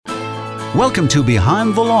Welcome to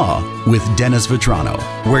Behind the Law with Dennis Vetrano,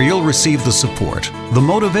 where you'll receive the support, the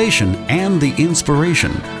motivation, and the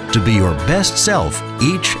inspiration to be your best self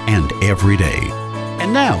each and every day.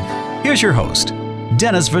 And now, here's your host,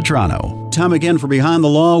 Dennis Vetrano. Time again for Behind the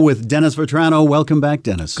Law with Dennis Vetrano. Welcome back,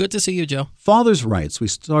 Dennis. Good to see you, Joe. Father's rights. We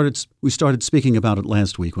started speaking about it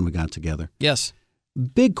last week when we got together. Yes.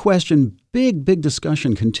 Big question, big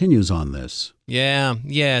discussion continues on this. Yeah,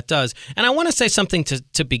 it does. And I want to say something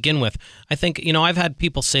to begin with. I think, I've had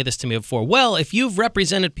people say this to me before. Well, if you've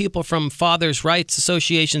represented people from fathers' rights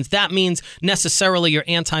associations, that means necessarily you're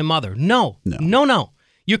anti-mother. No.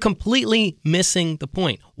 You're completely missing the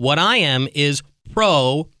point. What I am is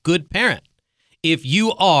pro-good parent. If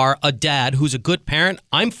you are a dad who's a good parent,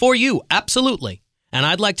 I'm for you, absolutely. And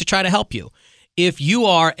I'd like to try to help you. If you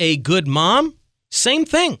are a good mom, same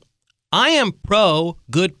thing. I am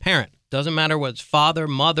pro-good parent. Doesn't matter whether it's father,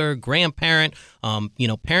 mother, grandparent,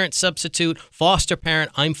 parent substitute, foster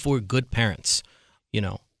parent. I'm for good parents,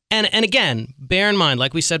 And again, bear in mind,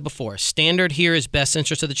 like we said before, standard here is best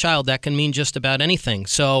interest of the child. That can mean just about anything.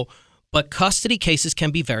 But custody cases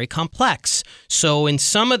can be very complex. So in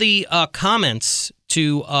some of the comments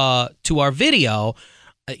to our video,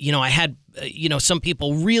 I had some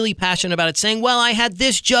people really passionate about it saying, well, I had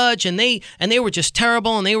this judge and they were just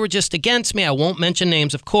terrible and they were just against me. I won't mention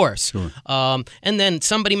names, of course. Sure. And then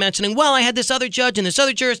somebody mentioning, well, I had this other judge in this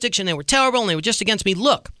other jurisdiction. They were terrible and they were just against me.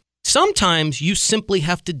 Look, sometimes you simply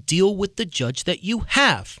have to deal with the judge that you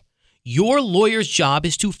have. Your lawyer's job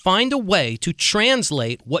is to find a way to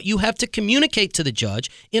translate what you have to communicate to the judge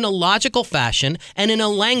in a logical fashion and in a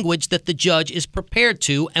language that the judge is prepared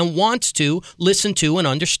to and wants to listen to and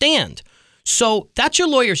understand. So that's your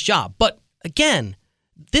lawyer's job. But again,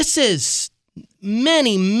 this is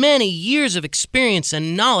many, many years of experience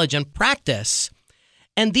and knowledge and practice.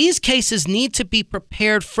 And these cases need to be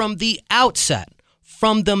prepared from the outset.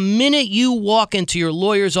 From the minute you walk into your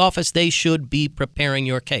lawyer's office, they should be preparing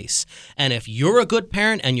your case. And if you're a good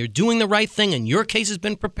parent and you're doing the right thing and your case has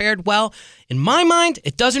been prepared well, in my mind,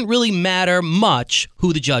 it doesn't really matter much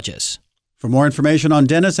who the judge is. For more information on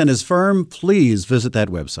Dennis and his firm, please visit that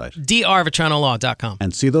website. drvetranolaw.com.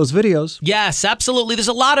 And see those videos. Yes, absolutely. There's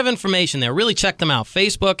a lot of information there. Really check them out.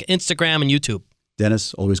 Facebook, Instagram, and YouTube.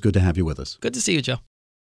 Dennis, always good to have you with us. Good to see you, Joe.